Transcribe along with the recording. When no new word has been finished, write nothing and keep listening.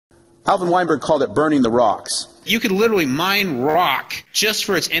Alvin Weinberg called it burning the rocks. You could literally mine rock just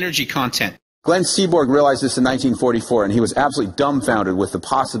for its energy content. Glenn Seaborg realized this in 1944, and he was absolutely dumbfounded with the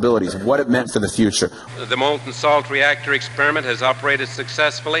possibilities of what it meant for the future. The Molten Salt Reactor Experiment has operated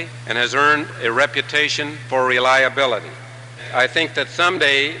successfully and has earned a reputation for reliability. I think that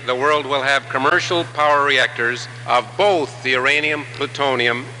someday the world will have commercial power reactors of both the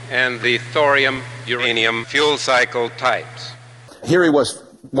uranium-plutonium and the thorium-uranium fuel cycle types. Here he was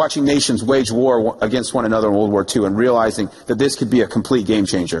watching nations wage war against one another in World War II and realizing that this could be a complete game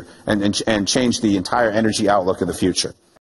changer and change the entire energy outlook of the future.